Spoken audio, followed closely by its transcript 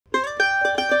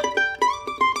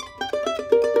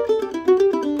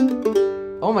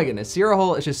Oh my goodness, Sierra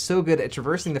Hull is just so good at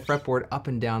traversing the fretboard up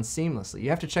and down seamlessly.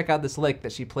 You have to check out this lick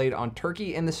that she played on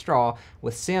Turkey in the Straw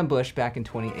with Sam Bush back in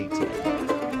 2018.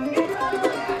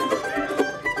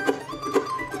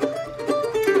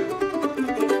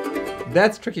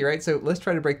 That's tricky, right? So let's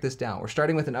try to break this down. We're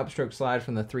starting with an upstroke slide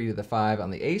from the 3 to the 5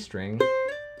 on the A string.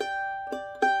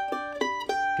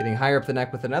 Getting higher up the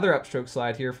neck with another upstroke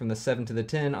slide here from the 7 to the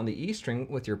 10 on the E string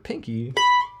with your pinky.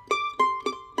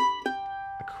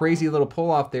 A crazy little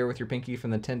pull off there with your pinky from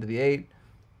the 10 to the 8.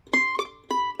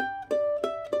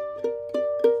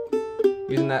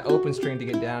 Using that open string to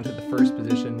get down to the first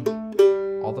position,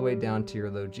 all the way down to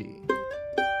your low G.